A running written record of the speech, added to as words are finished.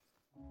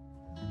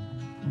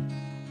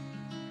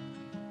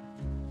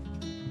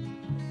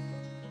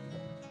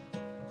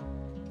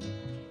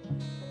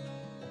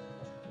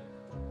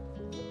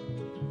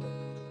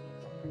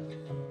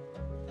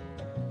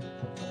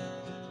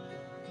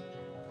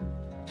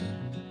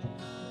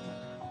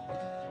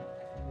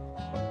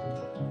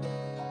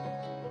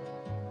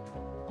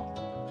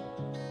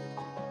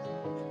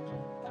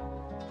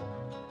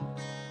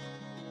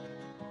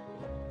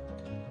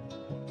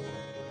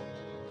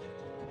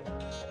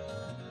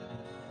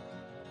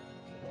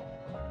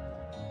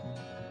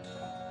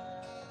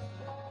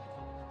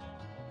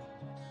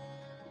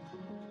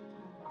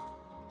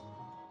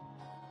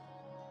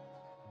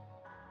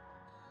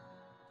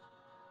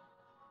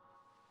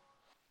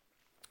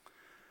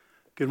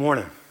Good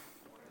morning.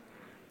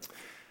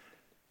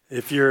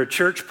 If you're a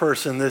church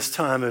person this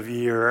time of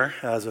year,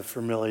 has a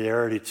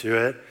familiarity to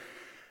it,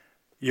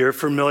 you're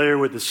familiar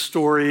with the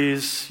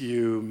stories.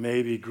 You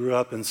maybe grew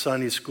up in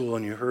Sunday school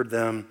and you heard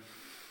them.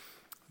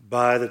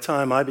 By the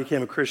time I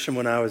became a Christian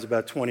when I was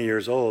about 20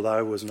 years old,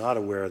 I was not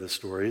aware of the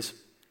stories.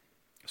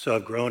 So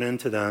I've grown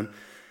into them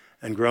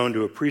and grown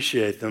to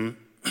appreciate them.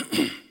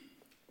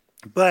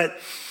 But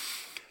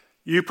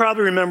you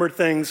probably remember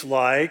things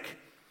like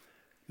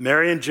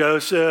Mary and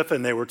Joseph,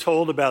 and they were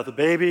told about the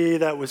baby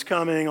that was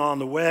coming on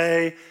the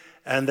way.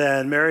 And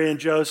then Mary and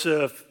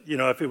Joseph,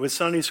 if it was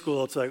Sunday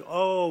school, it's like,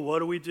 oh, what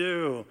do we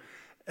do?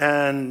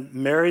 And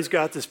Mary's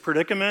got this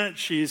predicament.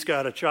 She's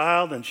got a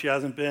child, and she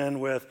hasn't been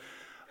with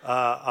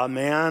a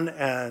man.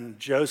 And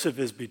Joseph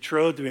is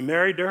betrothed to be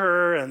married to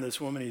her, and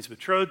this woman he's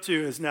betrothed to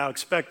is now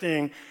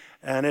expecting,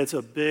 and it's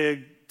a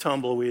big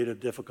tumbleweed of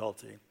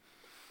difficulty.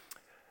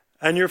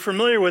 And you're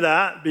familiar with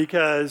that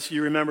because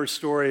you remember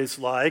stories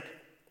like,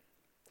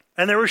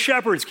 and there were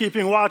shepherds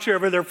keeping watch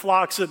over their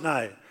flocks at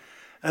night,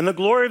 and the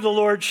glory of the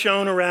Lord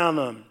shone around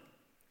them.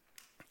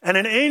 And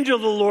an angel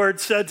of the Lord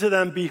said to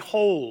them,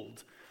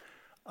 "Behold,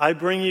 I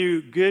bring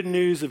you good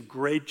news of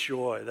great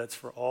joy," that's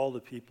for all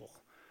the people,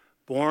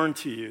 "born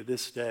to you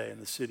this day in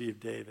the city of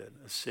David,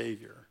 a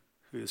Savior,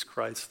 who is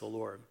Christ the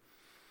Lord."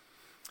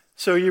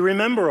 So you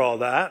remember all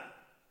that.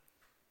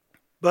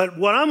 But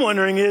what I'm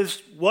wondering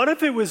is, what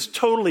if it was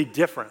totally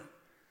different?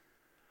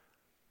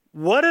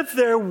 What if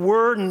there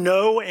were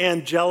no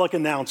angelic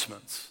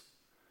announcements?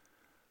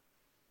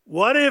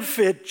 What if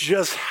it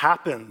just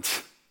happened?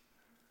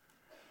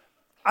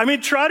 I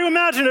mean, try to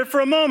imagine it for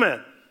a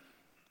moment.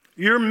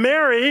 You're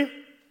Mary,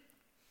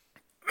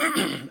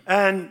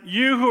 and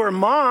you who are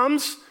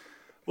moms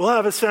will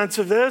have a sense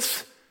of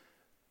this.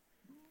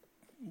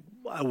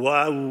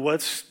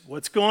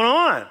 What's going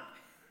on?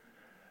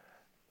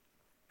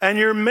 And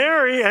you're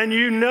Mary, and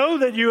you know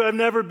that you have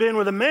never been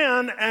with a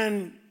man,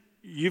 and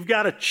you've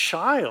got a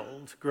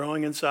child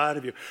growing inside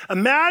of you.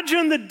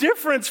 Imagine the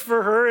difference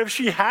for her if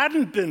she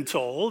hadn't been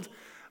told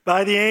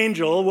by the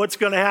angel what's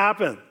going to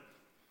happen.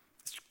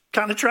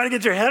 Kind of try to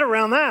get your head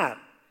around that.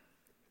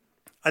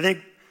 I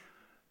think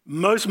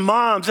most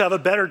moms have a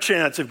better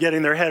chance of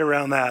getting their head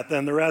around that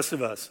than the rest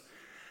of us.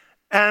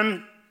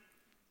 And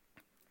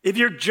if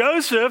you're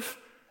Joseph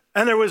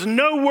and there was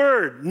no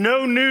word,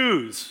 no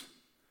news,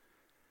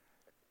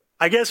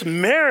 I guess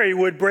Mary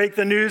would break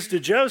the news to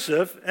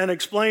Joseph and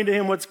explain to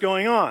him what's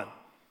going on.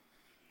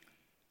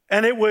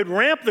 And it would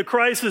ramp the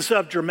crisis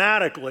up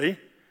dramatically.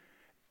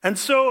 And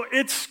so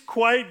it's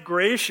quite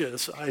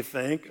gracious, I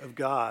think, of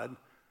God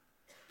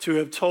to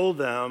have told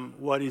them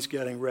what he's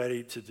getting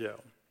ready to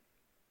do.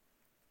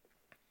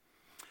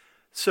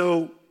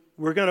 So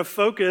we're going to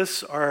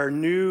focus our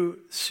new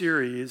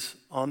series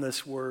on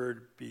this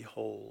word,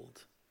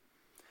 behold.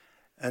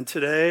 And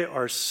today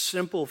our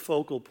simple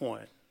focal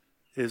point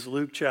is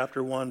Luke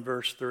chapter 1,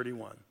 verse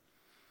 31.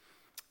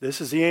 This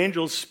is the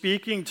angel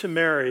speaking to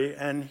Mary,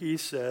 and he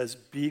says,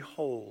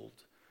 "Behold,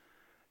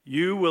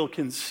 you will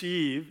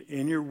conceive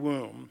in your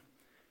womb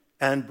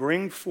and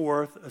bring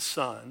forth a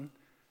son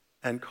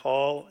and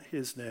call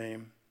his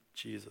name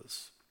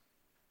Jesus."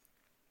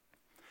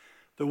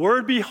 The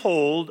word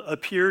behold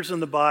appears in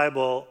the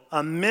Bible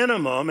a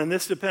minimum, and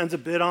this depends a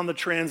bit on the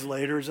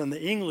translators and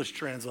the English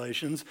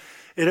translations.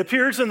 It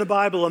appears in the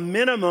Bible a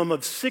minimum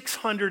of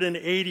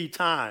 680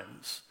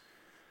 times.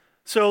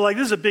 So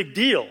this is a big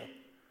deal.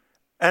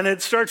 And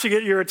it starts to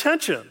get your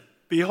attention.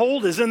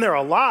 Behold is in there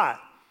a lot.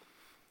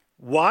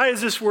 Why is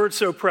this word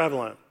so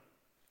prevalent?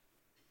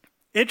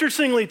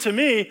 Interestingly to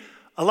me,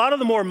 a lot of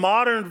the more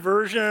modern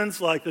versions,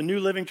 like the New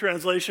Living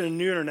Translation and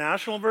New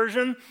International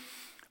Version,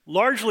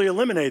 largely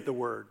eliminate the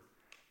word.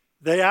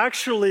 They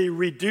actually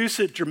reduce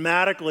it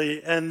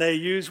dramatically, and they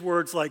use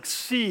words like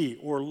see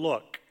or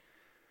look.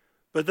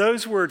 But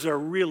those words are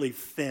really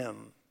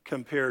thin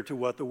compared to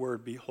what the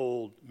word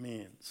behold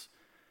means.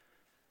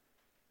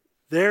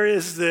 There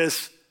is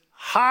this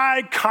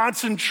high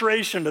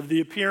concentration of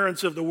the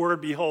appearance of the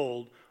word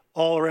behold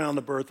all around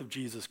the birth of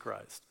Jesus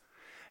Christ.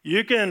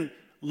 You can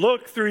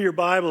look through your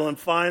Bible and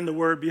find the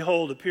word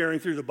behold appearing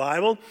through the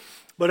Bible,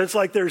 but it's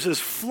like there's this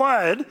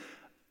flood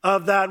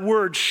of that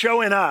word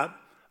showing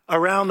up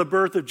around the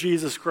birth of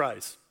Jesus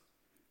Christ.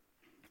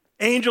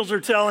 Angels are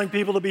telling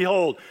people to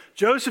behold.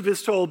 Joseph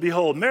is told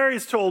behold. Mary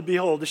is told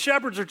behold. The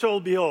shepherds are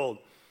told behold.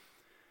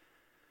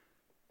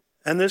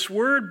 And this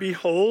word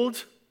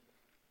behold,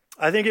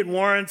 I think it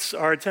warrants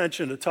our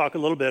attention to talk a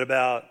little bit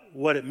about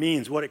what it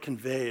means, what it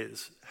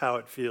conveys, how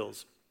it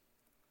feels.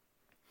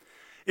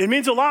 It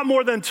means a lot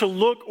more than to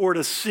look or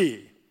to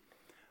see.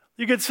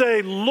 You could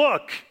say,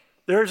 look,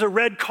 there's a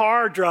red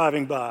car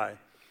driving by.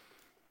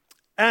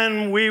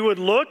 And we would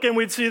look and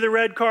we'd see the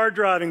red car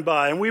driving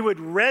by, and we would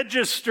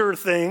register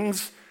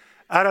things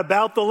at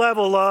about the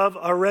level of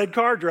a red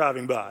car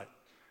driving by.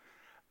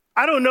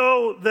 I don't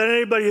know that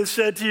anybody has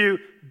said to you,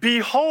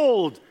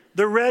 "Behold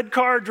the red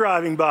car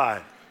driving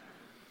by."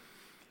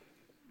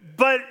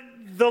 But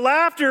the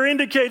laughter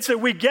indicates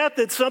that we get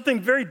that something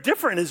very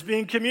different is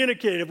being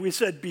communicated. We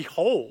said,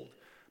 "Behold."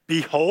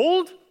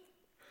 behold?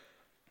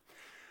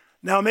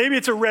 Now, maybe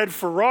it's a red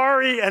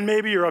Ferrari, and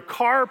maybe you're a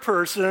car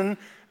person,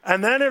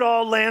 and then it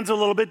all lands a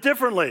little bit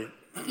differently.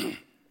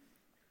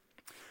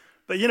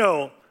 But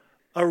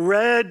a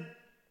red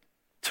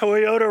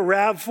Toyota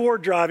RAV4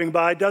 driving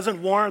by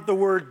doesn't warrant the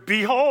word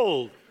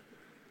behold.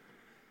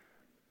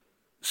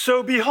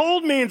 So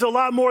behold means a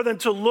lot more than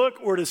to look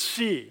or to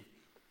see.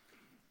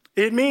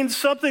 It means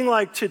something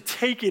like to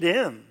take it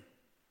in,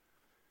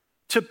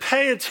 to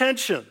pay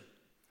attention,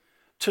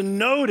 to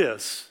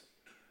notice,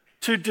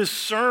 to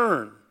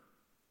discern,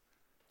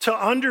 to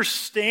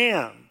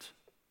understand.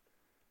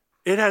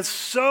 It has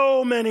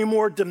so many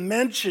more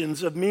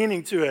dimensions of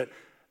meaning to it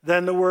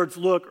than the words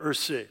look or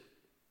see.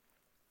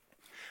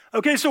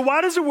 Okay, so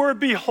why does the word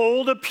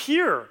behold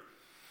appear?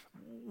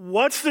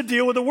 What's the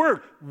deal with the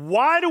word?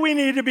 Why do we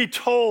need to be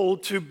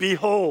told to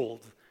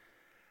behold?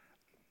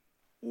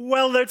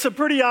 Well, that's a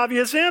pretty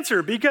obvious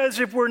answer, because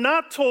if we're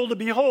not told to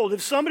behold,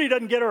 if somebody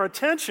doesn't get our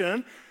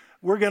attention,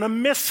 we're going to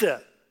miss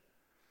it.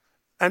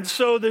 And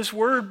so this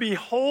word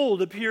behold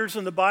appears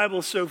in the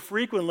Bible so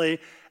frequently,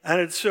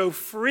 and it so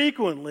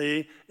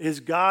frequently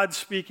is God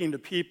speaking to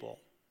people,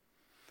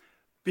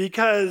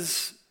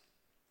 because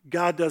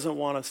God doesn't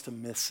want us to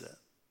miss it,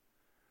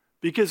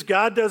 because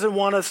God doesn't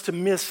want us to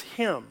miss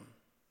him.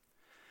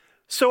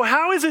 So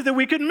how is it that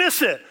we could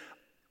miss it?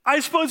 I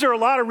suppose there are a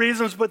lot of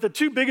reasons, but the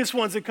two biggest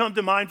ones that come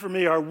to mind for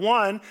me are,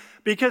 one,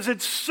 because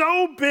it's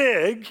so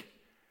big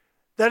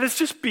that it's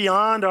just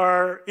beyond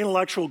our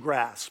intellectual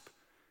grasp.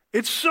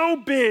 It's so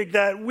big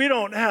that we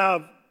don't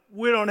have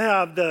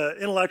the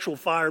intellectual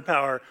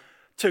firepower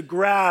to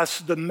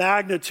grasp the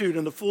magnitude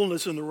and the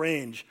fullness and the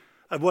range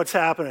of what's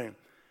happening.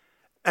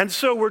 And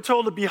so we're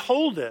told to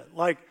behold it,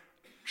 like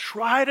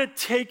try to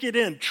take it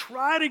in,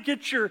 try to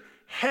get your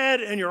head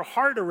and your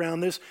heart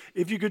around this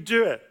if you could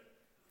do it.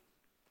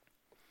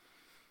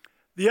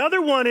 The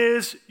other one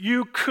is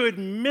you could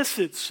miss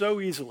it so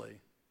easily.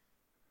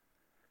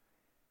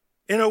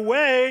 In a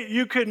way,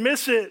 you could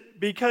miss it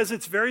because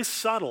it's very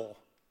subtle.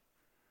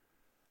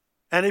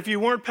 And if you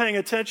weren't paying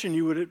attention,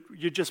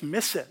 you'd just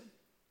miss it.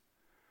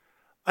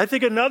 I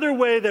think another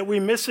way that we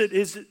miss it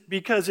is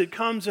because it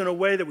comes in a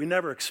way that we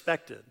never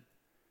expected.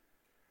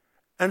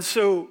 And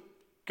so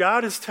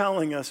God is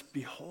telling us,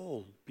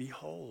 behold,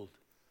 behold,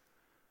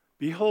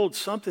 behold,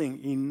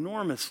 something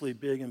enormously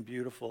big and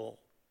beautiful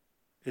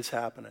is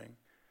happening.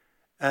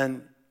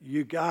 And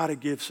you got to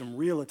give some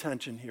real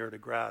attention here to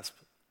grasp.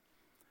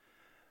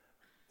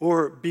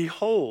 Or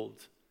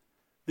behold,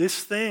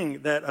 this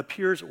thing that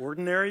appears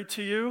ordinary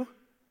to you,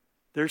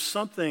 there's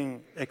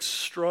something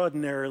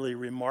extraordinarily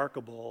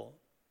remarkable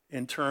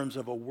in terms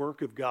of a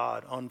work of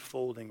God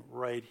unfolding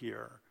right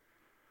here.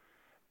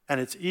 And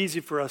it's easy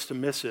for us to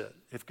miss it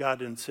if God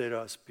didn't say to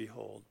us,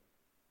 behold,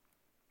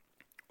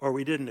 or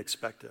we didn't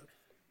expect it.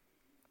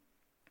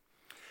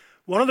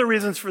 One of the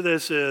reasons for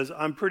this is,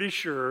 I'm pretty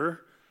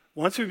sure,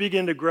 once we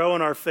begin to grow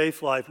in our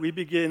faith life, we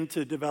begin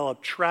to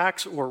develop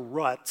tracks or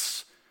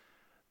ruts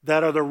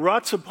that are the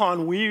ruts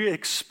upon we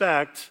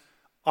expect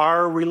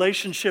our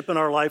relationship in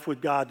our life with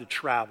God to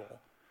travel.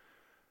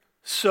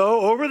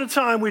 So over the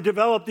time, we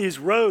develop these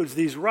roads,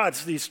 these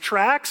ruts, these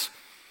tracks,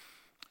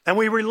 and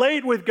we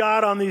relate with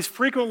God on these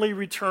frequently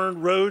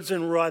returned roads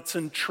and ruts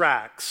and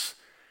tracks.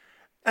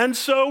 And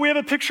so we have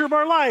a picture of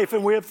our life,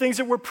 and we have things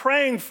that we're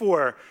praying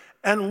for.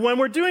 And when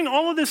we're doing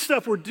all of this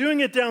stuff, we're doing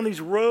it down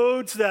these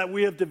roads that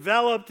we have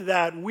developed,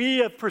 that we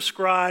have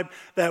prescribed,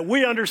 that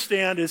we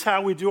understand is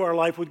how we do our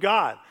life with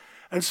God.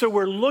 And so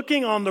we're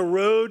looking on the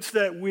roads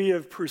that we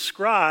have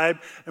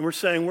prescribed, and we're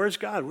saying, where's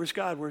God? Where's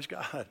God? Where's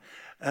God?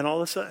 And all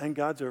of a sudden, and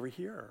God's over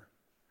here.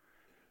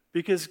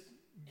 Because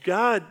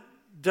God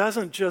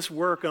doesn't just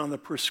work on the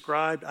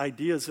prescribed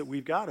ideas that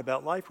we've got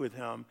about life with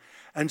him.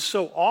 And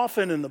so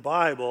often in the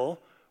Bible,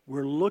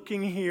 we're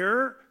looking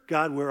here.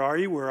 God, where are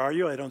you? Where are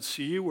you? I don't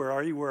see you. Where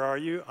are you? Where are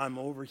you? I'm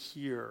over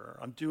here.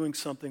 I'm doing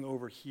something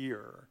over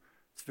here.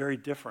 It's very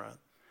different.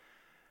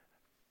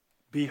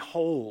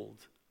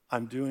 Behold,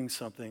 I'm doing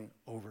something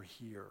over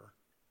here.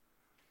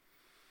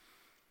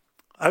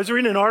 I was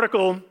reading an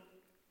article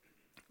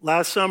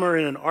last summer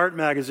in an art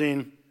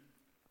magazine,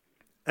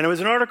 and it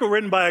was an article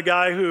written by a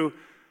guy who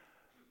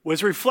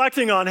was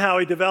reflecting on how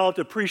he developed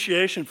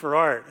appreciation for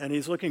art, and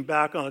he's looking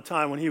back on a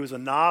time when he was a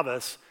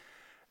novice,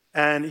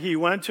 and he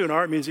went to an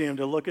art museum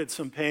to look at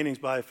some paintings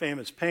by a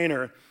famous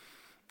painter,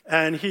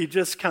 and he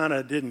just kind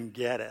of didn't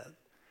get it.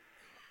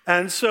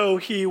 And so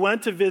he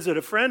went to visit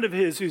a friend of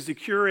his who's the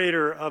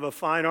curator of a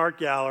fine art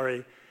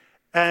gallery,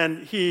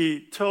 and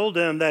he told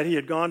him that he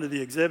had gone to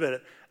the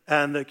exhibit,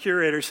 and the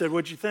curator said,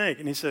 "What'd you think?"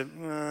 And he said,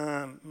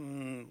 not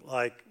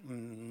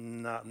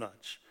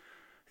much.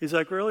 He's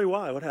like, "Really?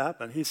 Why? What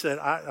happened?" He said,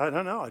 I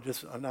don't know.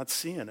 I'm not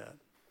seeing it.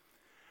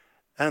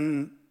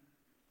 And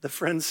the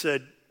friend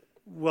said,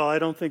 "Well, I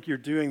don't think you're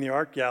doing the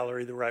art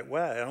gallery the right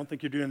way. I don't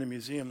think you're doing the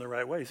museum the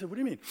right way." He said, "What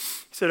do you mean?"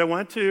 He said, "I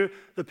went to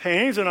the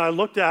paintings and I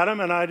looked at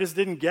them and I just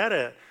didn't get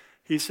it."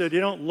 He said,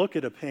 "You don't look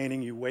at a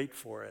painting, you wait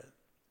for it."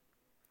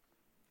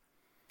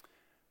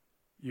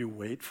 You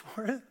wait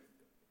for it?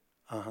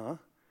 Uh-huh.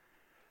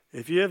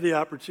 If you have the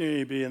opportunity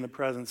to be in the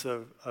presence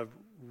of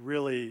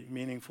really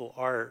meaningful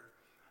art,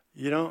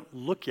 you don't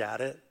look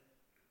at it.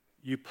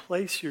 You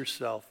place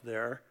yourself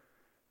there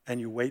and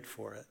you wait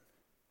for it.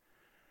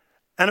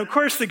 And of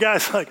course the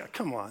guy's like,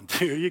 come on,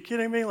 dude, are you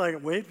kidding me?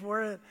 Like, wait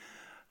for it?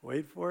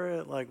 Wait for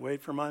it? Like,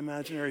 wait for my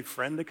imaginary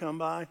friend to come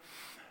by?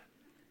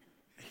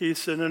 He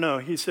said, no.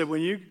 He said,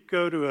 when you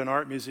go to an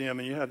art museum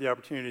and you have the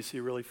opportunity to see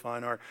really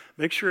fine art,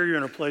 make sure you're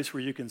in a place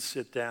where you can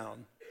sit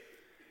down.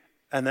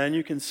 And then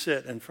you can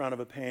sit in front of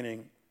a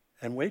painting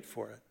and wait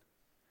for it.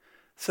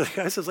 So the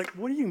guy says, like,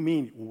 what do you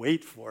mean,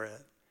 wait for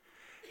it?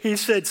 He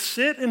said,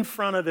 sit in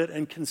front of it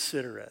and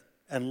consider it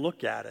and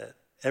look at it.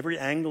 Every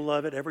angle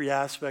of it, every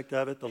aspect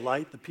of it, the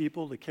light, the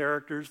people, the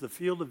characters, the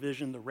field of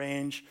vision, the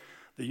range,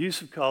 the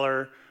use of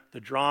color, the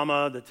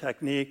drama, the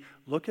technique.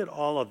 Look at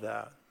all of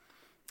that.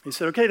 He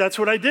said, okay, that's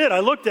what I did. I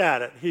looked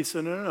at it. He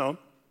said, no.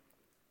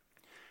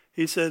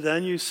 He said,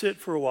 then you sit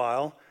for a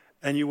while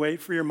and you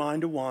wait for your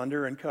mind to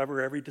wander and cover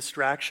every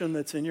distraction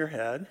that's in your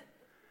head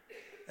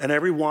and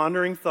every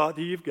wandering thought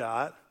that you've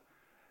got.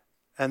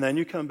 And then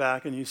you come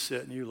back and you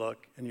sit and you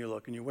look and you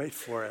look and you wait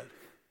for it.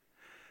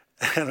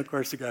 And of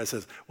course the guy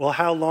says, well,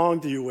 how long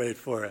do you wait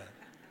for it?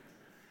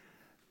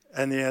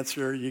 And the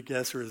answer, you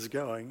guess where it's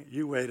going.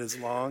 You wait as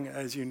long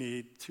as you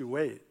need to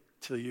wait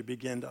till you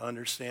begin to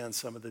understand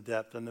some of the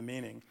depth and the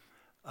meaning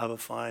of a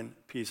fine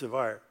piece of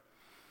art.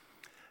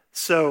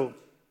 So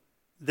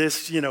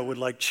this, would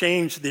like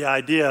change the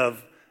idea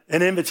of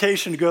an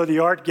invitation to go to the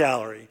art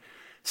gallery.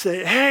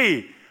 Say,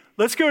 hey,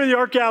 let's go to the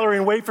art gallery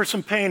and wait for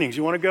some paintings.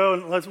 You want to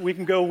go? We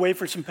can go wait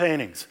for some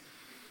paintings.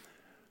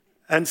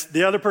 And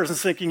the other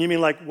person's thinking, you mean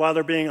like while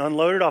they're being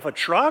unloaded off a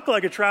truck,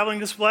 like a traveling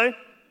display?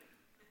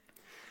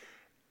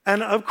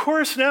 And of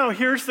course now,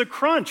 here's the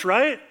crunch,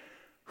 right?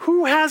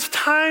 Who has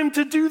time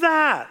to do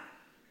that?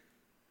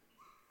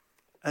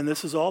 And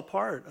this is all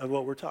part of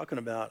what we're talking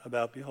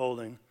about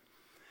beholding.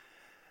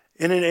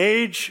 In an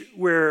age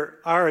where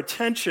our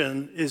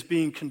attention is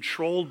being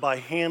controlled by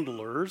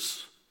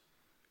handlers,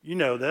 you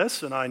know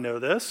this and I know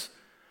this,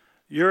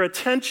 your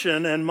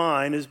attention and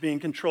mine is being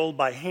controlled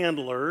by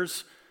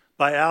handlers,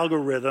 by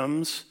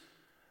algorithms,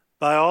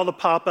 by all the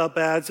pop-up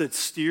ads that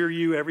steer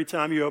you every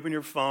time you open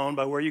your phone,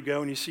 by where you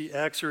go and you see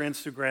X or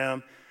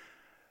Instagram.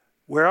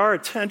 Where our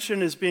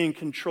attention is being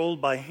controlled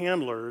by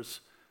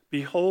handlers,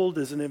 behold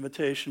is an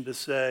invitation to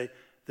say,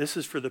 this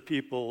is for the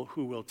people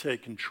who will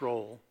take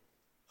control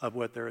of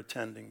what they're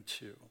attending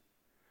to.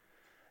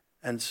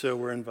 And so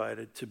we're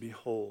invited to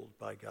behold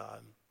by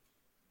God.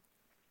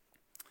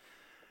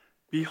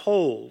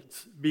 Behold,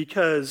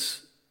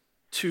 because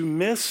to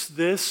miss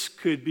this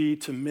could be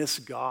to miss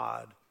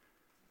God.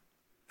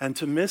 And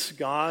to miss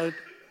God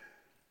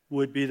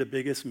would be the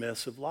biggest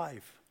miss of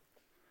life.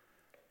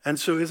 And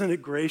so isn't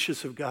it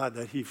gracious of God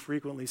that he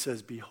frequently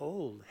says,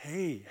 behold,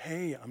 hey,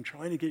 I'm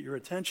trying to get your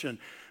attention.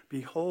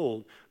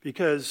 Behold,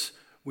 because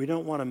we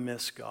don't want to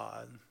miss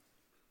God.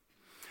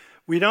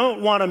 We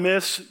don't want to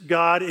miss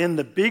God in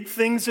the big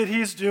things that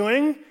he's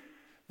doing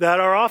that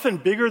are often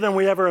bigger than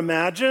we ever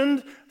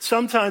imagined.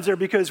 Sometimes they're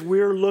because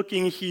we're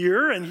looking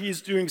here and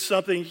he's doing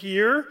something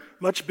here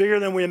much bigger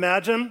than we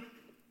imagine.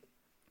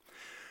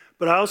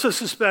 But I also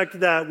suspect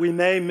that we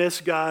may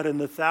miss God in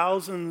the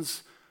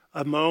thousands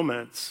of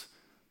moments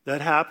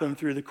that happen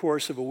through the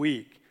course of a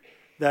week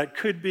that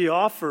could be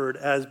offered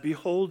as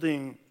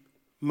beholding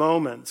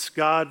moments,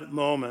 God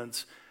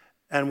moments,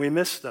 and we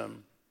miss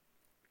them.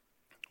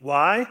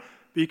 Why?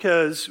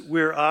 Because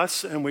we're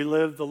us and we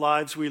live the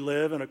lives we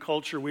live in a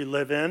culture we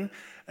live in,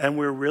 and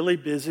we're really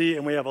busy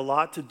and we have a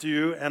lot to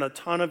do and a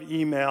ton of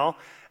email,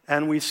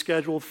 and we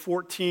scheduled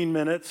 14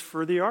 minutes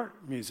for the art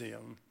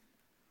museum.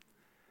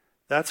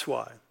 That's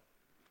why.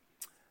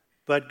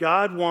 But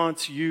God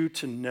wants you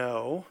to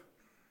know,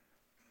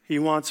 he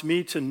wants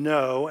me to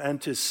know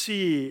and to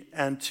see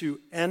and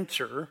to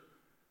enter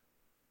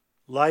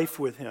life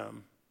with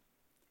him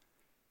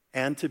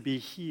and to be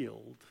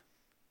healed.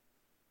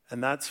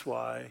 And that's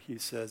why he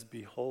says,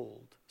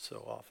 behold,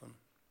 so often.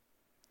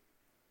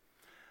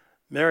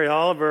 Mary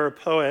Oliver, a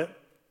poet,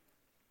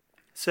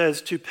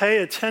 says, to pay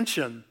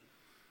attention,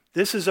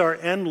 this is our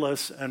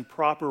endless and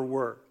proper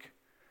work.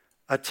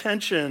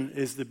 Attention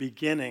is the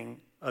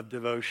beginning of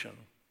devotion.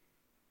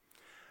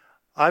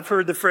 I've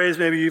heard the phrase,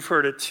 maybe you've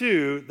heard it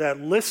too, that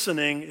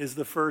listening is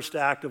the first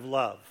act of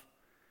love.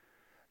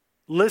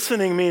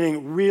 Listening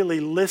meaning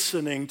really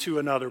listening to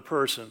another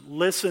person,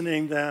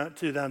 listening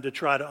to them to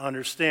try to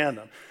understand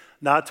them.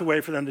 Not to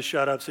wait for them to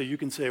shut up so you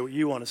can say what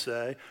you want to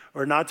say,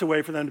 or not to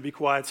wait for them to be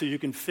quiet so you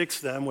can fix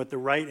them with the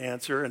right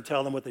answer and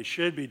tell them what they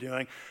should be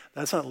doing.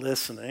 That's not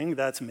listening,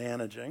 that's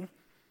managing.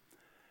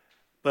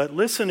 But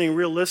listening,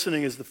 real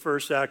listening, is the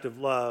first act of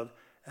love.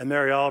 And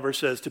Mary Oliver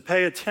says, to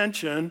pay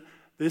attention,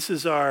 this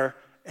is our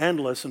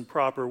endless and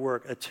proper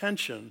work.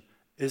 Attention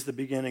is the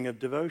beginning of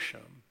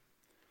devotion.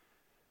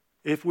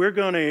 If we're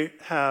going to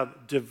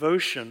have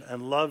devotion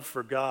and love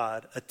for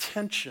God,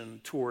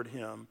 attention toward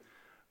him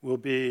will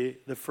be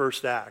the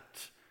first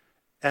act.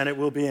 And it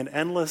will be an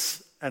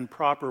endless and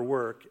proper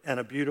work and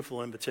a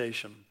beautiful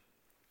invitation.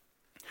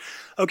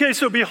 Okay,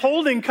 so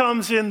beholding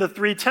comes in the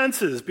three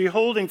tenses: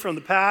 beholding from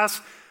the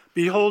past,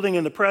 beholding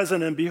in the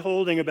present, and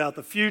beholding about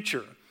the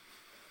future.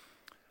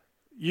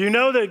 You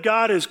know that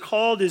God has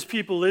called his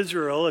people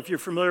Israel, if you're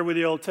familiar with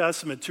the Old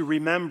Testament, to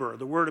remember.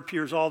 The word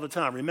appears all the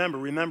time. Remember,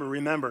 remember,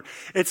 remember.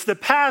 It's the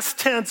past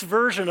tense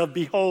version of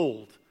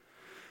behold.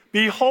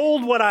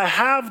 Behold what I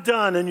have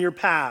done in your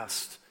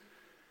past.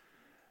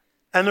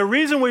 And the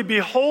reason we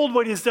behold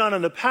what he's done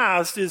in the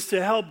past is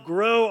to help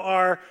grow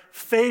our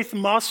faith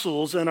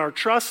muscles and our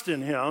trust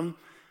in him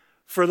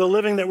for the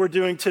living that we're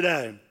doing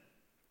today.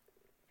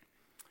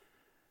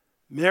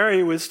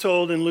 Mary was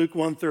told in Luke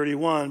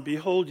 1:31,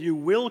 behold, you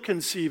will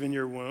conceive in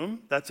your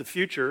womb. That's a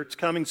future. It's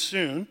coming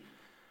soon.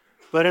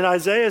 But in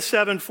Isaiah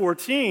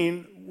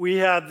 7:14, we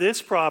have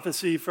this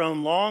prophecy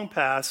from long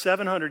past,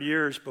 700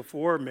 years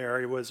before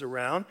Mary was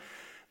around.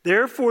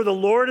 Therefore, the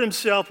Lord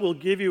himself will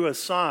give you a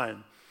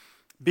sign.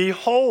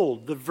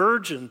 Behold, the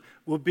virgin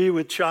will be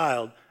with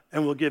child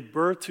and will give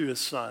birth to a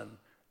son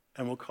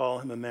and will call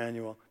him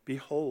Emmanuel.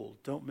 Behold,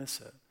 don't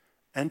miss it.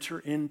 Enter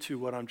into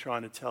what I'm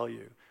trying to tell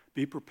you.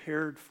 Be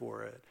prepared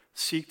for it.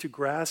 Seek to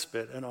grasp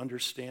it and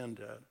understand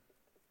it.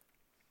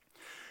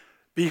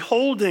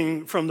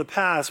 Beholding from the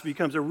past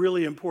becomes a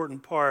really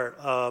important part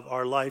of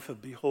our life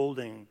of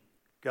beholding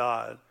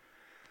God.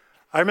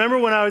 I remember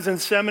when I was in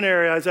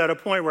seminary, I was at a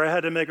point where I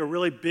had to make a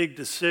really big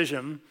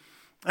decision,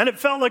 and it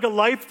felt like a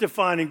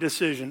life-defining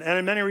decision. And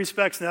in many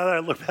respects, now that I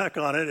look back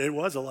on it, it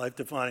was a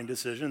life-defining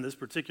decision, this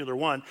particular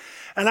one.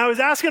 And I was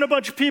asking a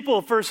bunch of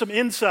people for some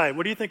insight.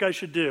 What do you think I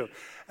should do?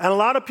 And a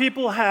lot of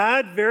people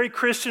had very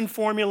Christian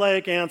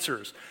formulaic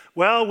answers.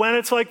 Well, when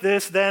it's like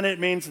this, then it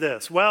means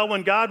this. Well,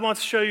 when God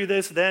wants to show you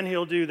this, then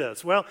he'll do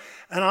this. Well,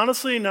 and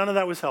honestly, none of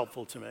that was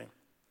helpful to me.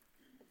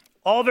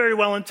 All very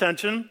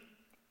well-intentioned.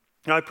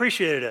 I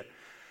appreciated it.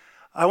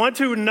 I went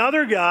to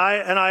another guy,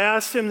 and I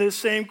asked him this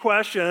same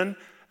question,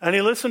 and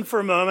he listened for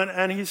a moment,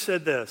 and he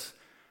said this.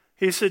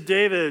 He said,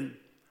 David,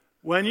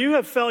 when you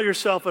have felt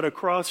yourself at a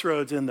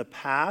crossroads in the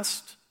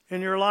past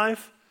in your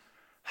life,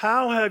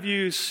 how have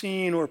you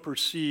seen or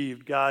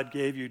perceived God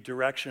gave you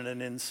direction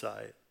and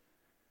insight?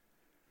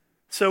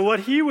 So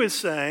what he was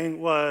saying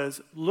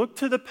was, look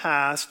to the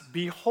past,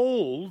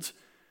 behold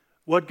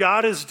what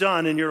God has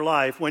done in your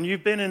life when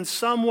you've been in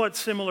somewhat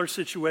similar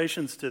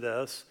situations to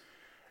this,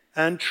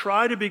 and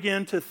try to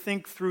begin to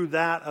think through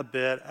that a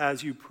bit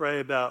as you pray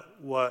about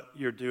what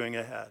you're doing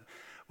ahead.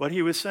 What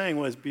he was saying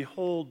was,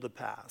 behold the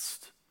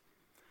past.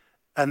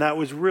 And that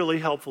was really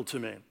helpful to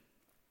me.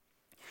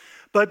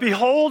 But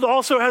behold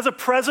also has a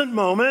present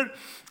moment,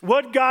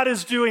 what God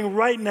is doing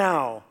right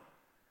now.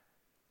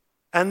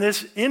 And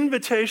this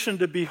invitation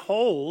to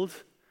behold,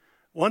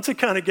 once it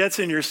kind of gets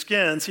in your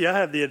skin, see, I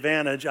have the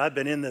advantage. I've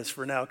been in this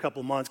for now a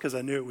couple months because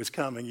I knew it was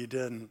coming. You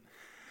didn't.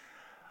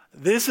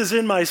 This is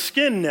in my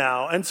skin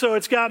now. And so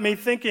it's got me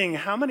thinking,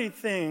 how many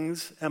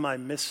things am I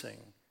missing?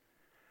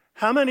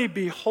 How many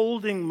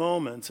beholding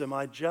moments am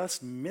I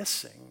just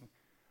missing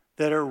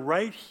that are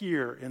right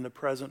here in the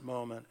present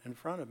moment in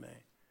front of me?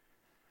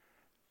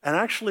 And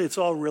actually, it's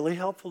all really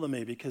helpful to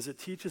me because it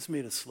teaches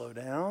me to slow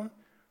down,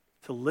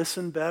 to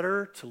listen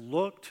better, to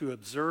look, to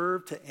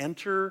observe, to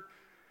enter.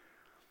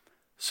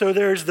 So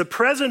there's the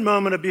present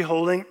moment of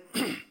beholding,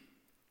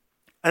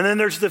 and then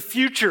there's the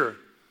future,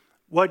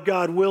 what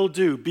God will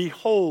do.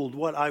 Behold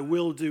what I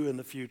will do in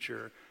the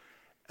future.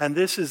 And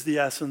this is the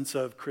essence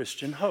of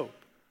Christian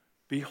hope.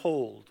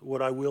 Behold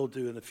what I will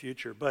do in the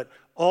future. But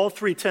all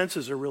three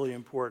tenses are really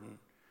important.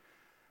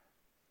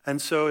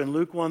 And so in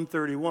Luke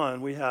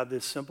 1:31, we have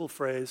this simple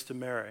phrase to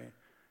Mary.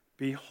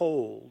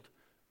 Behold,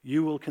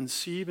 you will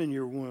conceive in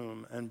your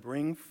womb and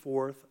bring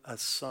forth a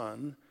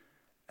son,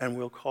 and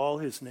will call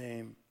his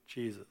name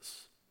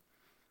Jesus.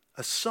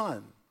 A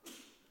son.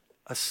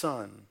 A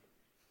son.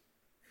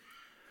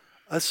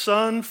 A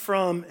son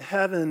from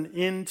heaven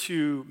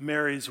into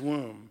Mary's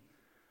womb.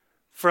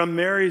 From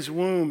Mary's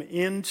womb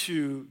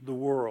into the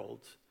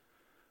world.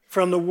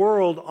 From the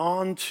world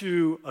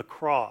onto a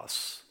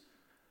cross.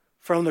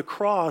 From the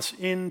cross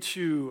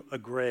into a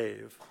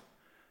grave.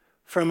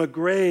 From a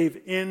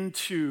grave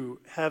into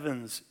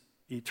heaven's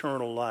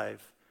eternal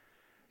life.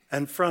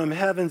 And from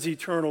heaven's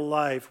eternal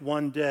life,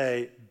 one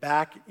day,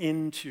 back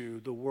into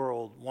the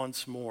world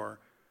once more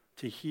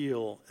to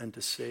heal and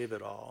to save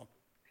it all.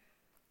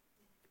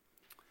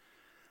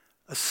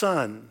 A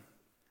son.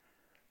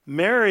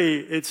 Mary,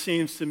 it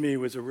seems to me,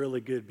 was a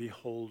really good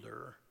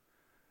beholder.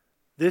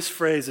 This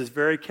phrase is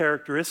very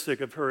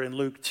characteristic of her in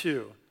Luke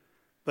 2.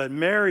 But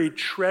Mary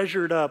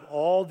treasured up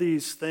all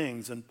these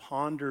things and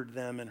pondered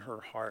them in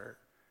her heart.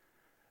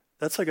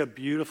 That's like a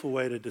beautiful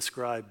way to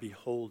describe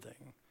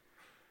beholding.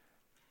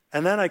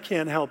 And then I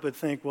can't help but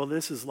think, well,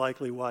 this is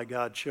likely why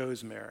God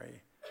chose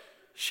Mary.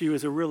 She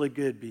was a really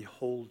good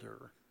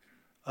beholder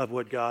of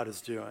what God is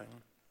doing.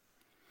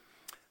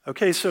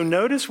 Okay, so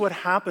notice what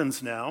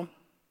happens now.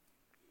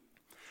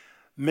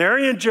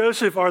 Mary and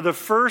Joseph are the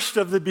first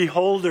of the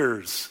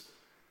beholders.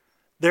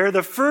 They're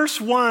the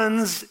first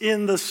ones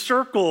in the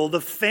circle,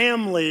 the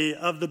family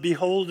of the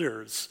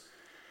beholders.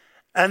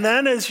 And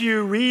then as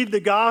you read the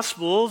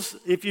Gospels,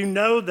 if you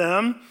know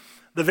them,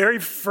 The very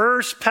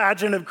first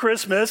pageant of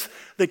Christmas,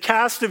 the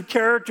cast of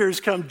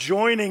characters come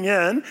joining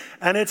in,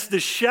 and it's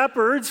the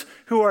shepherds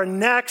who are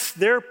next.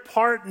 They're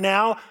part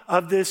now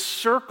of this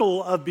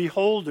circle of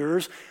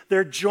beholders.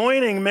 They're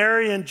joining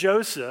Mary and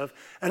Joseph.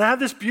 And I have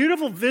this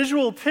beautiful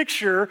visual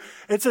picture.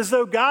 It's as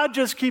though God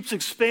just keeps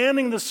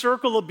expanding the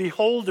circle of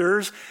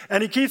beholders,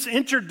 and he keeps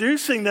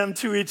introducing them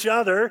to each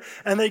other,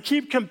 and they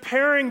keep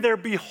comparing their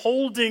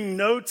beholding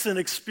notes and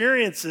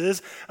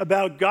experiences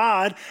about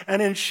God,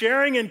 and in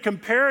sharing and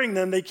comparing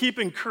them, they keep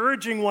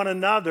encouraging one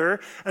another,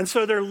 and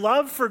so their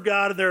love for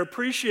God and their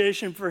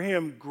appreciation for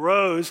him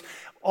grows,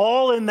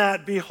 all in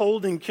that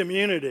beholding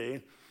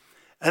community.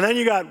 And then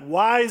you got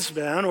wise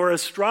men or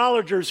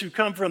astrologers who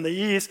come from the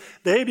east.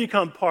 They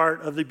become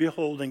part of the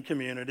beholding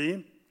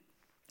community.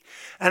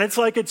 And it's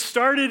like it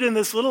started in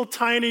this little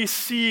tiny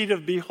seed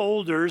of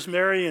beholders,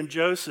 Mary and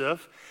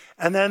Joseph,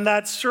 and then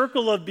that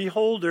circle of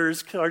beholders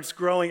starts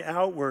growing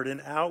outward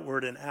and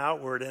outward and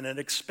outward, and it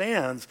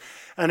expands.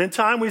 And in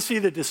time, we see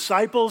the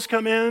disciples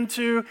come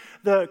into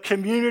the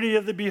community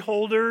of the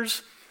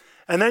beholders.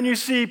 And then you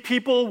see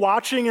people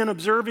watching and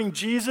observing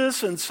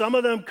Jesus, and some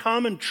of them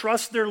come and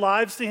trust their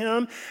lives to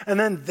him, and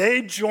then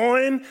they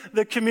join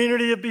the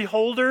community of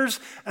beholders,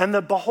 and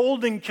the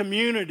beholding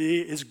community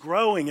is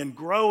growing and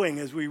growing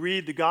as we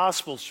read the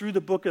Gospels through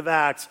the book of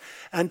Acts,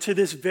 and to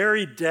this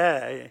very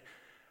day,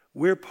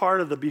 we're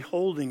part of the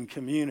beholding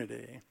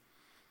community.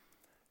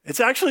 It's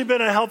actually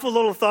been a helpful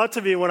little thought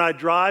to me when I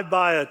drive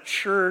by a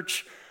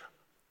church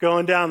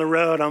going down the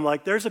road. I'm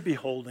like, there's a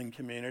beholding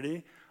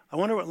community. I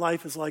wonder what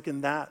life is like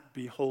in that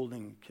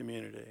beholding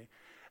community.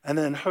 And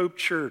then Hope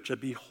Church, a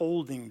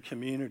beholding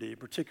community,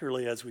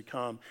 particularly as we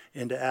come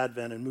into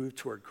Advent and move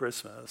toward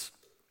Christmas.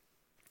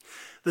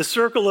 The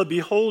circle of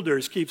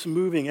beholders keeps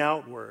moving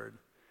outward.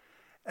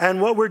 And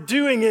what we're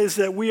doing is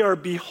that we are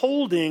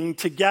beholding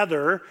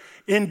together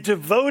in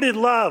devoted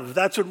love.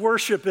 That's what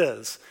worship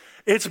is.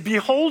 It's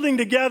beholding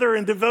together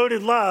in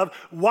devoted love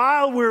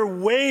while we're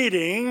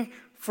waiting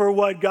for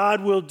what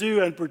God will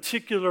do, and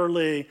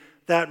particularly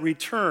that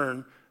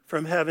return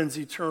from heaven's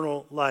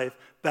eternal life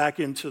back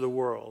into the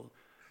world.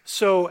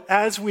 So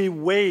as we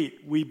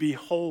wait, we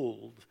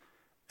behold,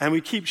 and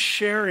we keep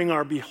sharing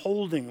our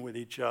beholding with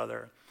each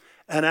other.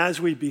 And as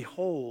we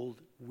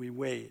behold, we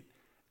wait,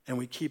 and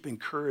we keep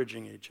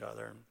encouraging each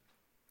other.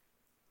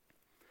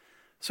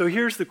 So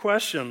here's the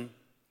question.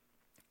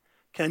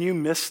 Can you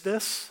miss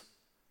this?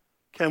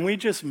 Can we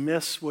just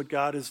miss what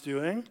God is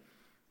doing?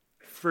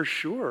 For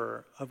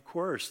sure, of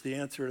course, the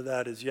answer to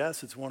that is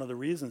yes. It's one of the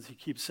reasons he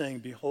keeps saying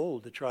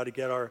behold, to try to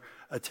get our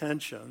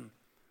attention.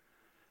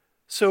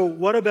 So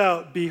what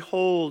about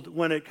behold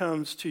when it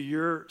comes to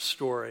your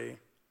story?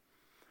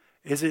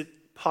 Is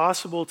it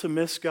possible to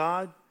miss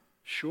God?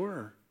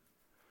 Sure.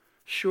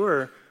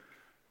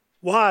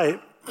 Why?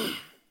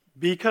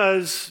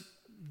 Because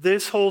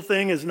this whole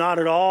thing is not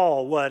at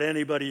all what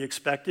anybody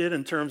expected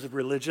in terms of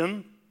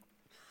religion.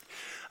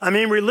 I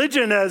mean,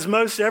 religion, as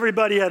most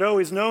everybody had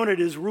always known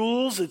it, is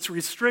rules, it's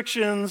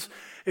restrictions,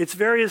 it's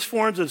various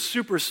forms of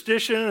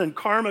superstition and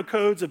karma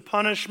codes of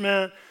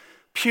punishment,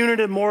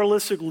 punitive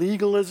moralistic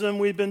legalism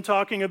we've been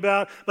talking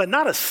about, but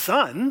not a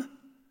son.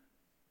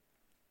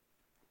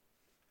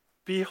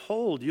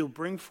 Behold, you'll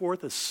bring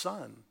forth a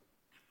son.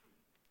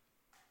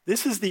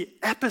 This is the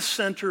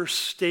epicenter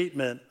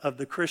statement of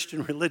the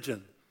Christian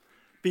religion.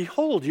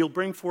 Behold, you'll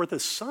bring forth a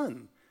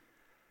son.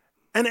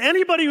 And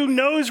anybody who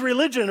knows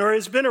religion or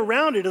has been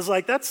around it is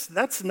like,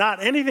 that's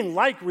not anything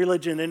like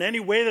religion in any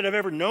way that I've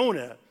ever known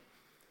it.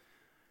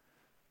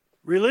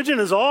 Religion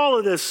is all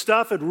of this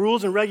stuff and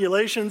rules and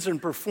regulations and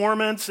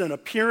performance and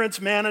appearance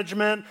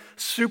management,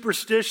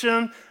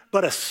 superstition,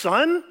 but a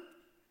son?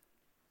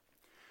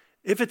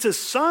 If it's a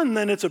son,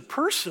 then it's a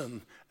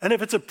person. And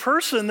if it's a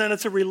person, then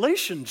it's a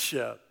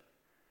relationship.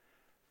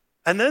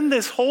 And then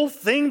this whole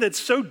thing that's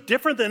so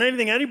different than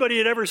anything anybody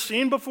had ever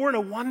seen before, no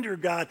wonder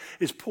God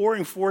is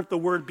pouring forth the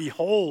word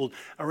behold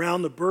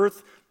around the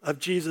birth of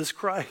Jesus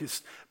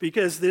Christ.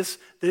 Because this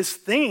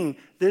thing,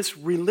 this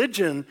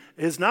religion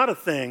is not a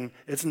thing.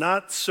 It's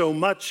not so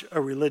much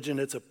a religion,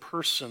 it's a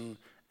person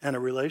and a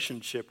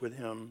relationship with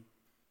him.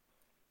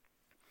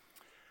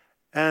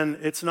 And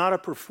it's not a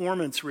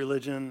performance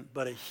religion,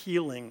 but a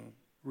healing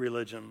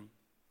religion.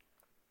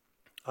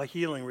 A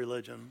healing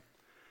religion.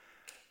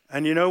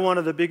 And you know one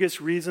of the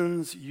biggest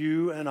reasons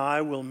you and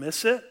I will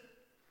miss it?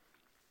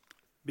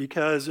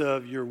 Because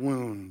of your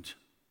wound.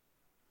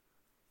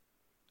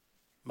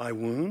 My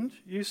wound,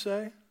 you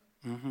say?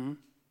 Mm-hmm.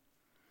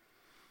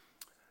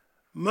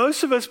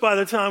 Most of us, by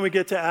the time we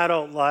get to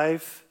adult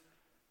life,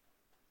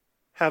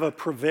 have a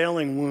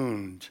prevailing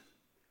wound.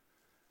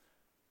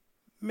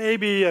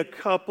 Maybe a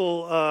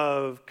couple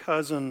of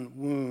cousin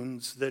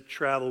wounds that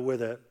travel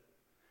with it.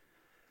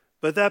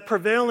 But that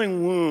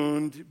prevailing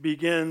wound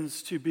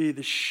begins to be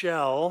the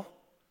shell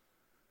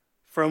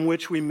from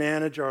which we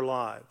manage our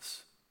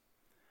lives.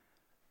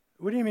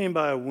 What do you mean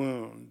by a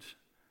wound?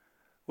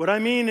 What I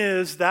mean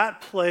is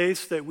that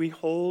place that we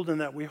hold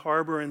and that we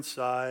harbor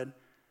inside,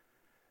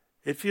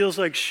 it feels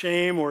like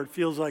shame or it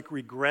feels like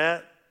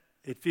regret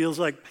It feels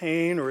like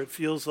pain or it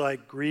feels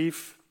like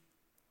grief.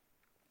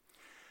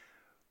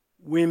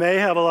 We may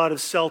have a lot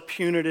of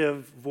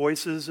self-punitive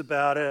voices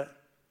about it.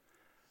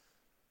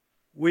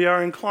 We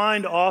are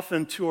inclined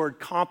often toward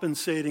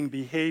compensating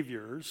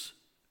behaviors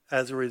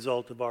as a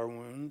result of our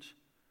wound.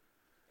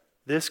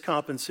 This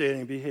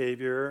compensating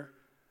behavior,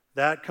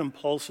 that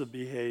compulsive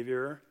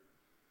behavior.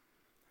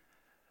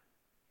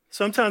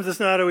 Sometimes it's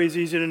not always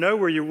easy to know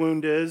where your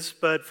wound is,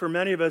 but for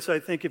many of us, I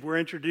think if we're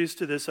introduced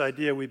to this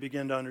idea, we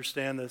begin to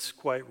understand this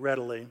quite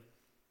readily.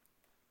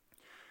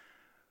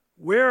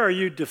 Where are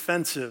you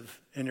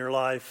defensive in your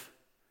life?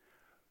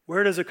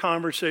 Where does a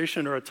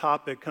conversation or a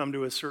topic come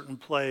to a certain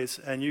place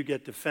and you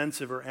get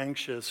defensive or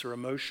anxious or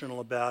emotional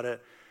about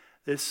it?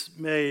 This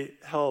may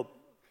help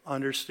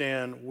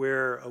understand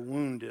where a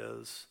wound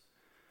is.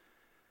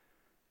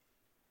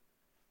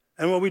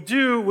 And what we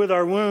do with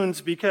our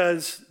wounds,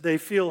 because they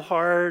feel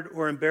hard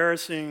or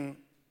embarrassing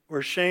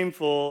or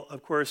shameful,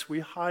 of course, we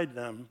hide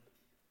them.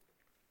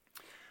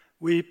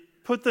 We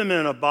put them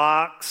in a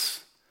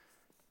box,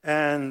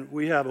 and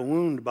we have a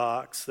wound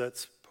box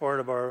that's part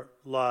of our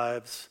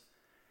lives.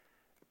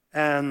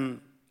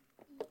 And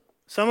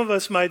some of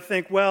us might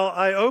think, well,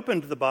 I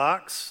opened the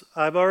box.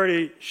 I've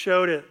already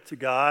showed it to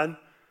God.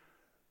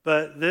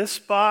 But this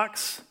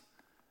box,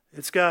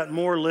 it's got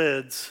more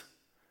lids.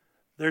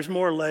 There's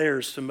more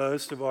layers to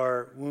most of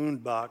our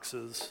wound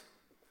boxes.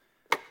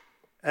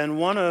 And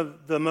one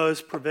of the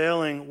most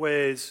prevailing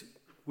ways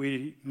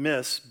we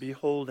miss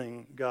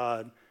beholding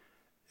God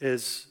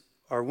is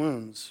our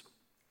wounds.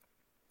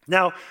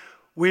 Now,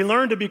 we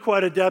learn to be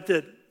quite adept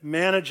at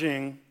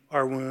managing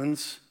our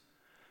wounds.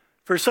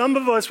 For some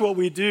of us, what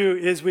we do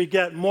is we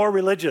get more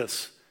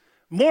religious.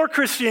 More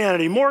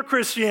Christianity.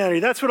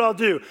 That's what I'll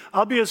do.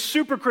 I'll be a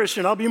super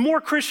Christian. I'll be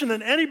more Christian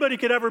than anybody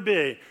could ever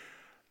be.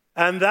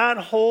 And that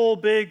whole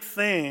big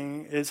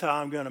thing is how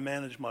I'm going to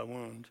manage my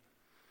wound.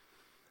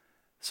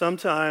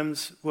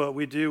 Sometimes what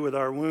we do with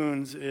our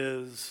wounds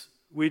is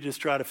we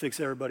just try to fix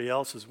everybody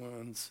else's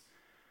wounds.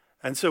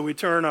 And so we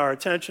turn our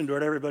attention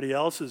toward everybody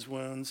else's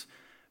wounds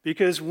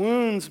because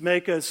wounds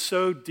make us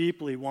so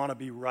deeply want to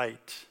be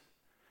right.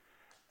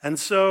 And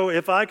so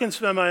if I can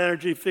spend my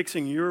energy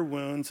fixing your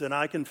wounds, then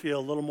I can feel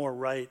a little more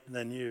right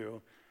than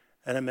you,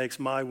 and it makes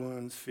my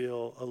wounds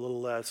feel a little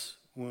less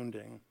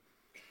wounding.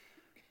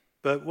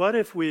 But what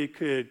if we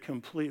could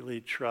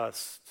completely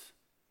trust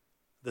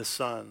the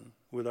Son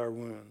with our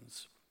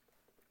wounds?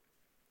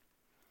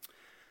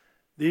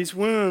 These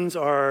wounds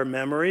are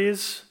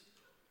memories.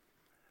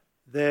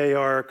 They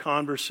are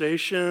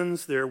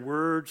conversations, they're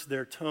words,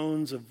 they're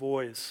tones of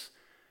voice.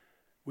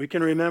 We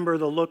can remember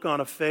the look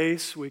on a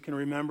face. We can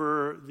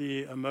remember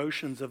the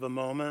emotions of a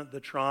moment,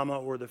 the trauma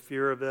or the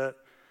fear of it.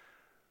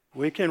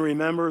 We can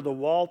remember the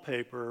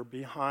wallpaper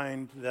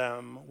behind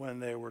them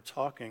when they were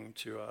talking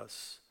to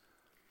us.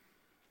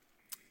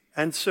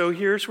 And so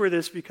here's where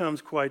this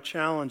becomes quite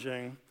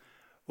challenging.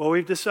 What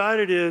we've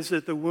decided is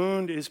that the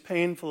wound is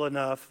painful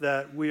enough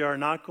that we are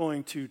not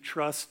going to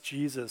trust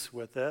Jesus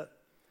with it.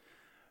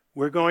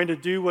 We're going to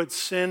do what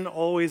sin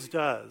always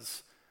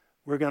does.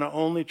 We're going to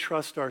only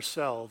trust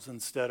ourselves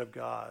instead of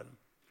God.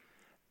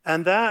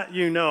 And that,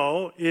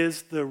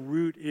 is the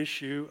root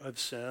issue of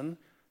sin,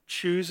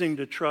 choosing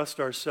to trust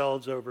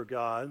ourselves over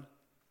God.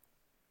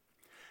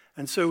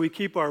 And so we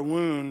keep our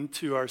wound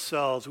to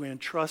ourselves. We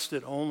entrust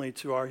it only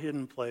to our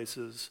hidden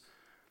places.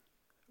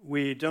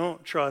 We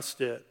don't trust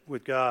it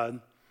with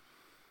God.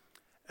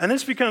 And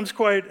this becomes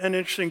quite an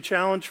interesting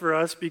challenge for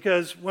us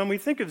because when we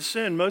think of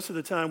sin, most of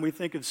the time we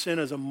think of sin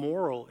as a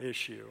moral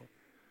issue.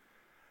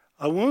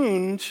 A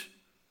wound,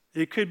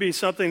 it could be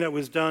something that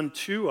was done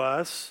to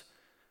us.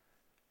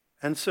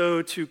 And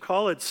so to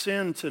call it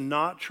sin, to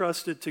not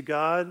trust it to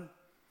God,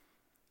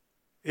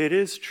 it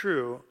is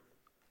true.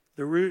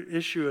 The root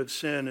issue of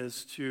sin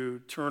is to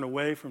turn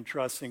away from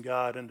trusting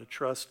God and to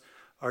trust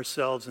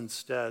ourselves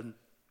instead.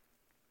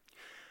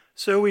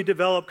 So we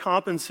develop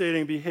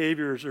compensating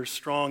behaviors or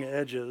strong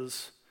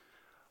edges.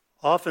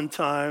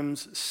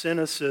 Oftentimes,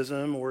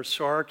 cynicism or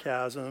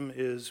sarcasm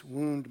is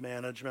wound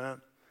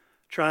management,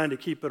 trying to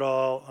keep it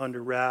all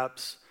under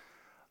wraps.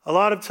 A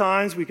lot of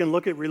times we can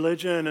look at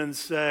religion and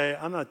say,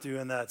 I'm not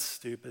doing that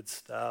stupid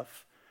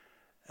stuff.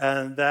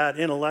 And that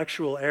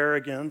intellectual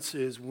arrogance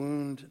is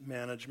wound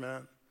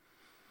management.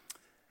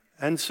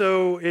 And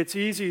so it's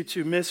easy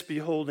to miss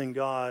beholding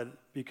God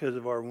because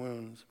of our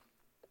wounds.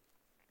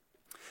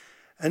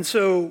 And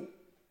so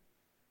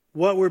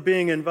what we're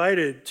being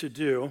invited to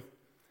do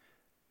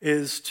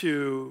is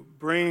to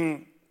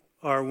bring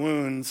our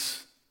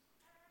wounds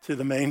to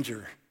the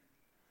manger.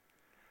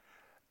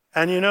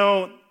 And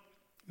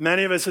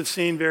many of us have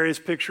seen various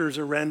pictures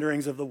or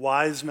renderings of the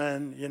wise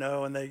men,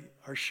 and they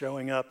are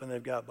showing up and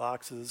they've got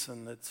boxes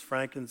and it's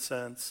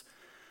frankincense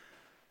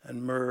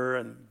and myrrh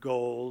and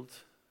gold,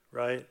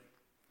 right?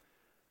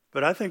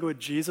 But I think what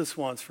Jesus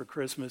wants for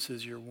Christmas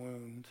is your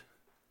wound.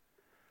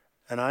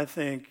 And I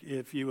think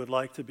if you would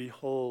like to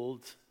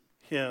behold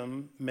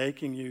him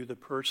making you the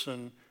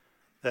person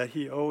that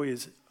he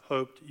always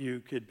hoped you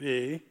could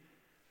be,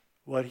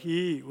 What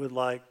he would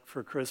like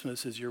for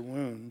Christmas is your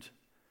wound.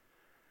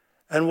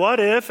 And what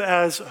if,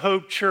 as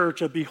Hope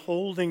Church, a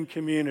beholding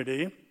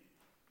community,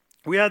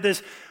 we had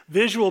this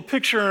visual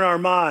picture in our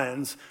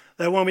minds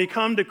that when we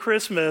come to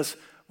Christmas,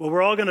 what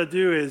we're all going to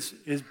do is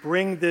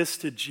bring this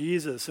to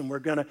Jesus, and we're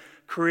going to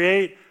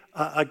create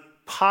a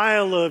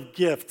pile of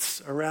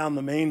gifts around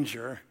the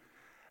manger.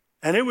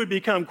 And it would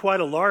become quite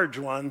a large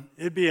one.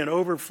 It'd be an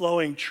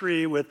overflowing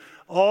tree with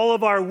all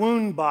of our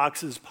wound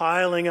boxes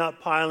piling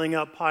up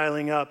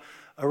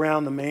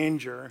around the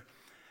manger.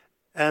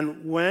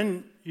 And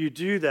when you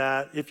do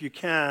that, if you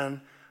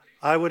can,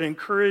 I would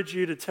encourage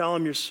you to tell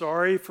him you're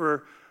sorry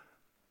for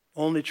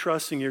only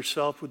trusting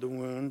yourself with the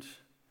wound,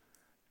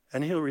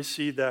 and he'll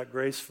receive that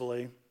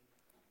gracefully.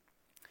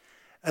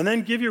 And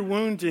then give your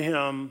wound to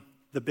him,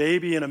 the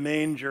baby in a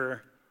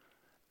manger,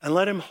 and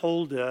let him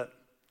hold it.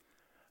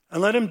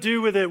 And let him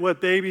do with it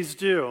what babies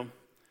do.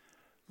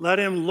 Let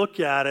him look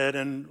at it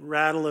and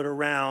rattle it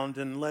around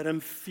and let him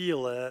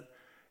feel it.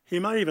 He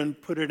might even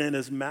put it in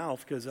his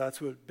mouth because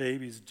that's what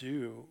babies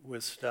do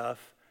with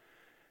stuff.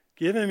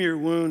 Give him your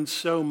wound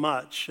so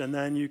much, and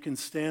then you can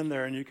stand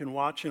there and you can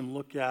watch him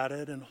look at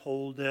it and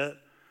hold it,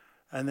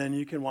 and then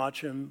you can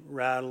watch him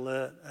rattle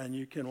it, and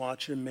you can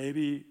watch him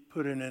maybe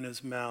put it in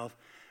his mouth.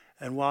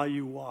 And while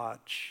you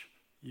watch,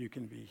 you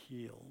can be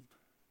healed.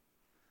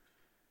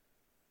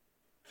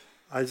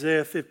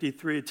 Isaiah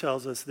 53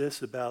 tells us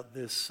this about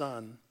this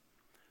son.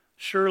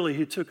 Surely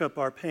he took up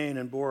our pain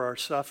and bore our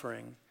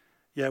suffering,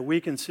 yet we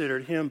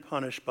considered him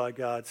punished by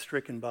God,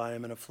 stricken by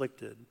him and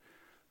afflicted.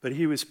 But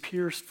he was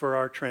pierced for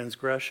our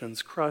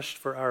transgressions, crushed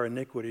for our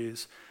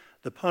iniquities.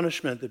 The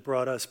punishment that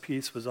brought us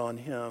peace was on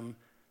him.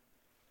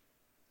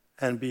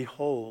 And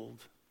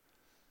behold,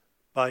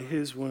 by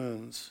his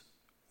wounds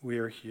we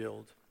are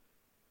healed.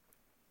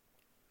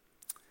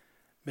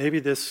 Maybe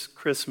this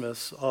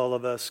Christmas all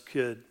of us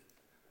could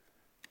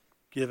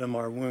give him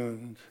our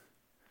wound.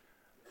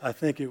 I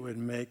think it would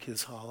make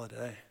his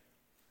holiday.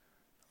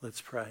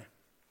 Let's pray.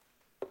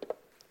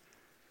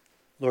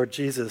 Lord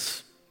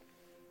Jesus,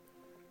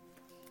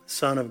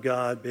 Son of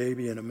God,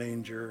 baby in a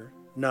manger,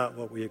 not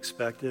what we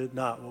expected,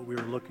 not what we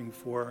were looking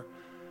for.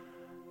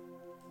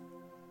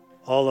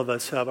 All of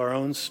us have our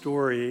own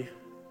story,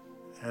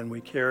 and we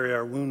carry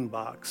our wound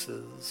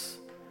boxes.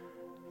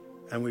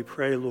 And we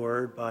pray,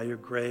 Lord, by your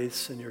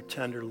grace and your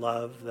tender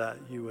love, that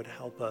you would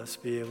help us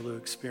be able to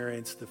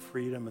experience the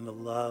freedom and the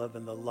love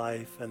and the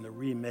life and the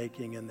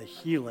remaking and the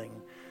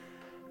healing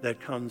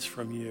that comes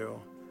from you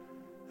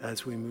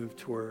as we move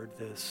toward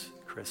this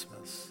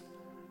Christmas.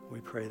 We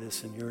pray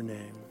this in your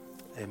name.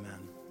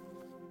 Amen.